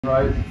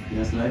Right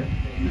yesterday.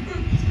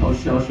 It's called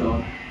Shell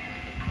Shock.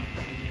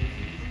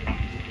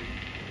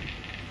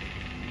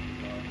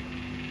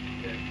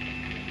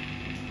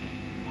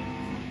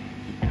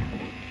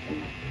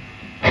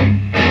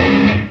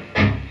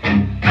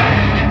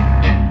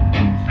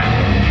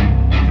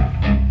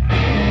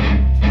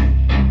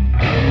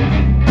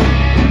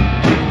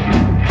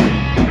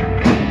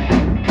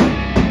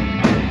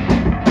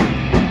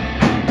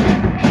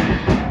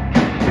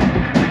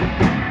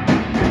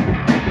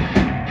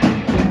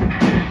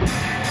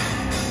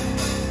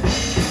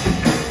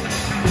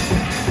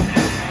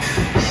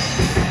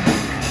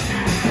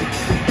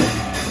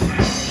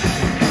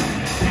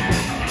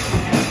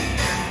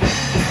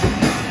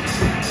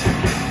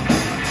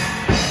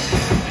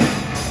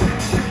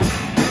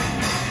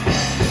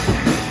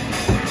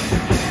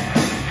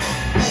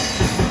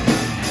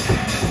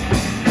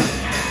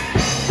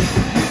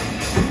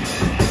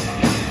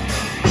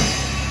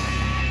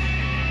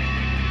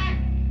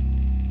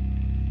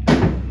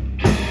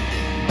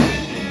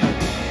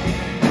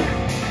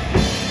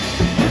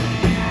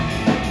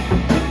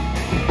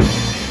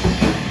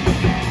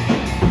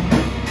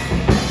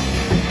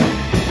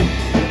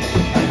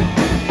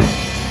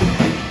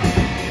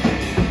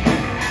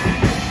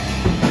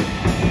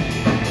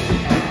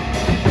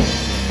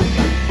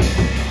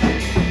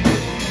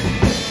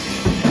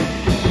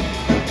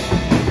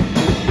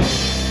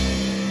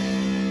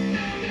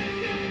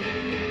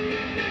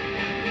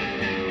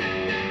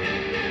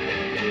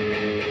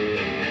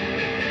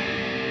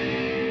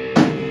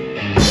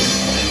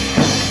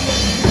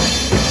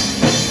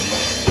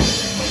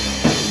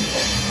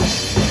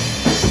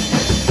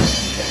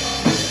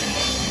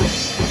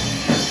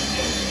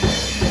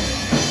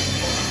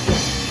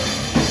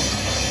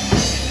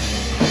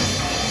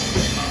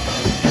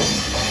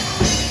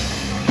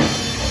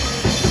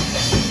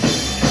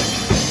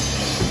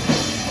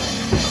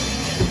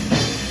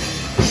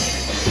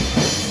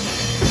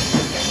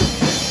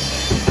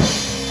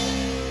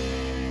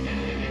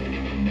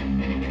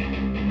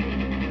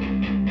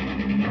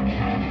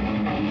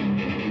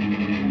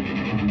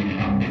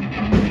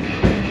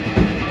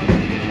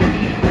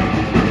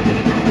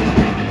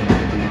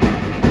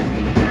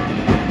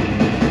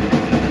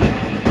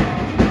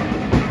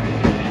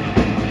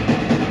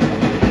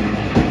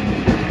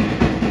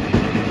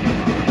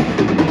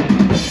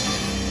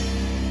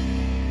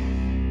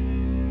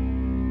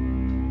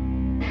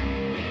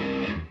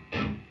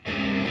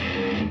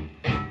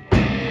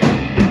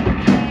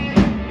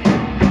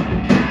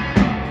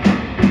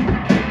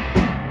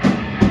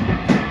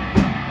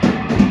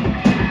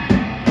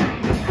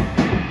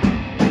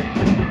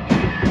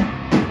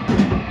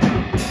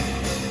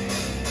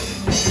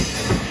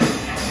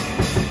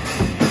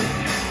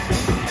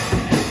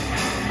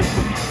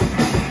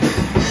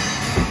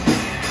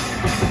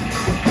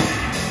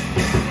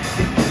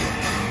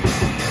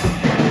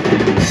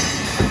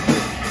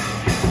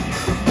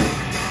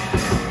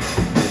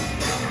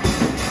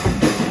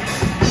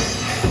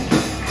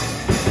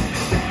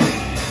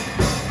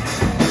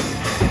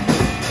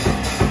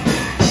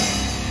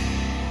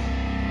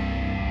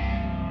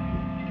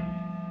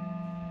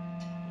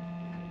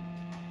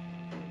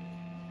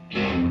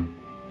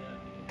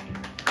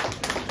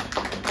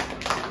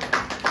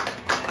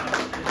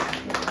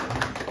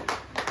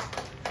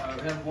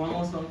 We have one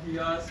more song for you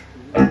guys.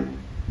 And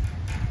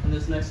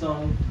this next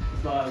song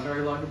is by a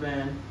very local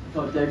band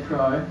called Dead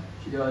Crow.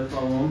 You should go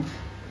follow them.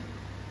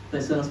 They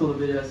sent us all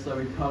the videos so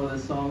we could cover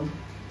this song.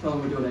 Told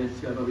them we'd do it ages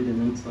ago, but we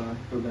didn't, so I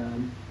feel bad.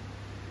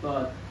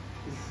 But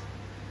it's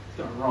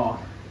gonna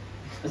rock.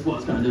 That's what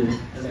it's gonna do.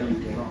 It's gonna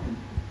keep rocking.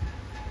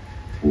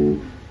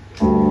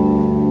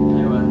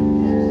 Anyway,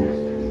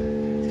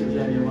 let's give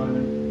Jamie a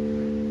moment.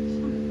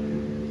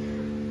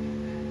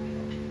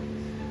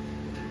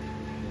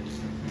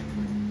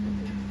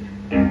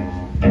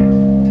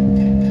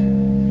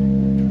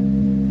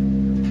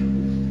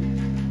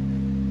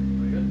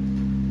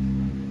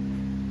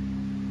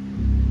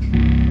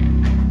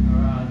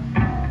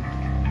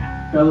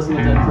 Go listen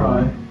to Dead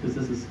Cry, because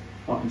this is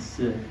fucking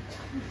sick.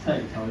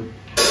 Take it, Toad.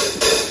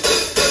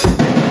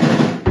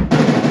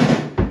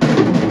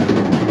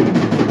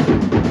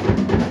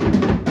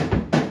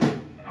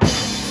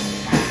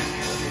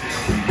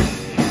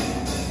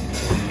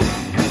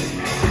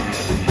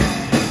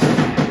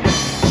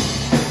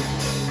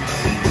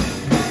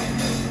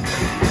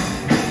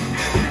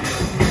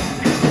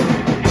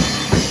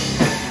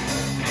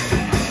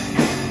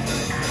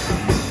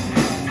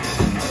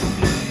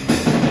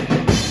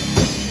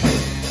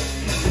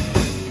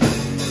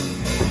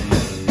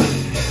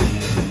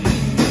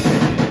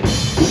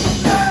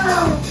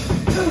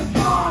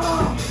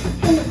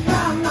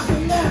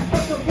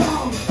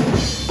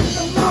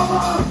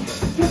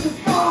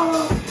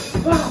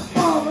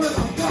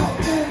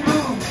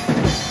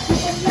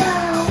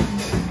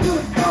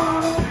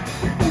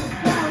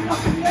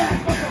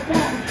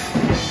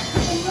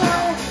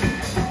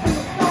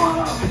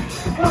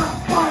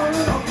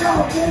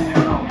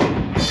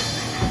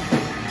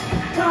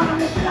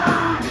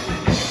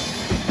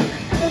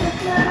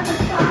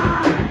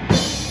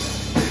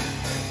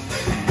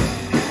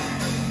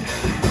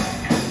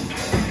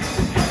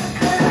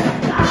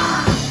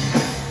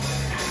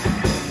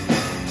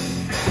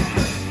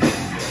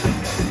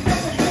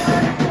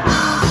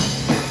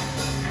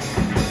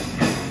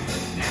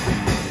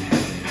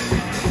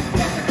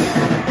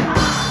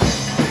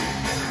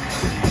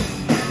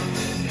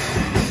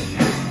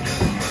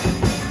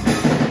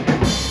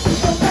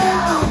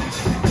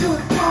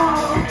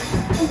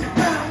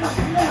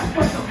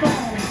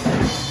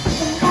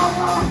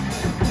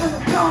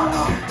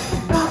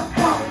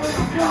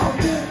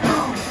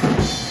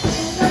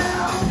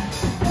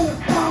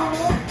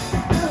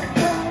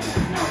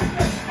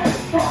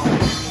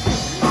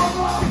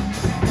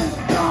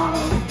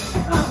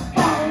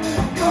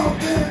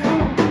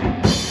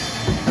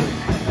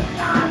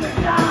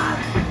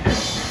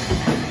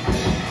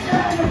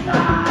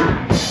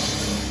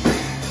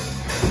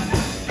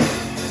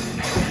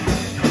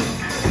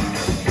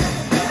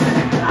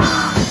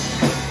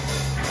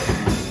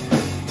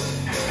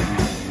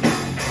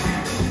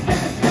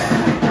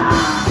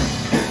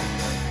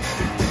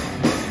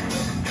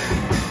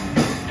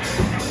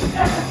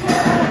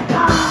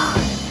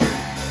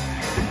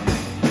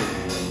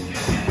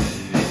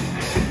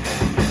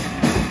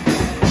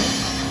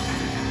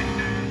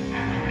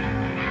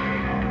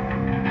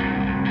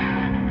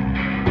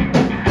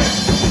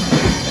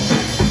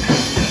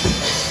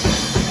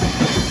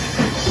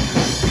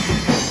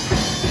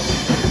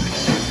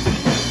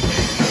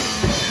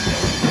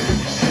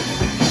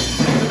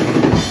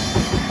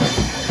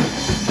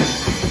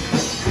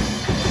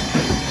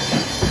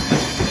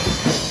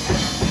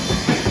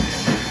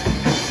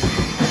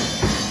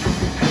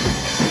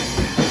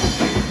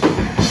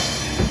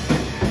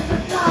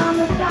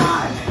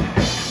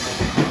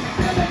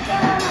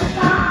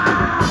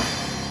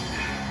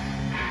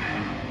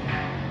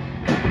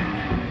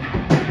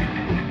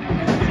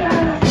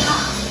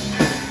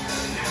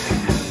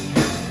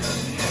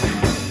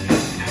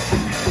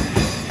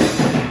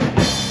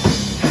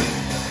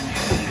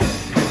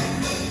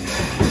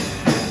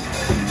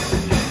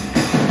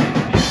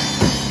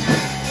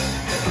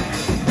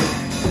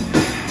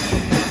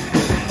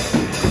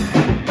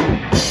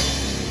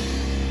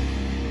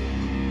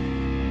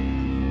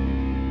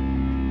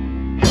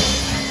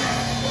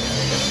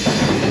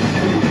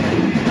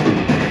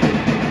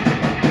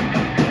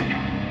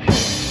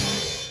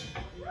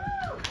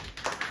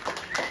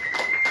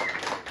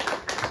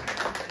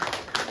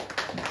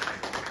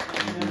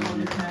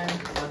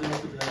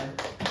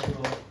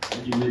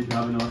 for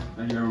having us.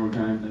 Thank you everyone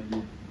came. Thank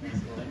you.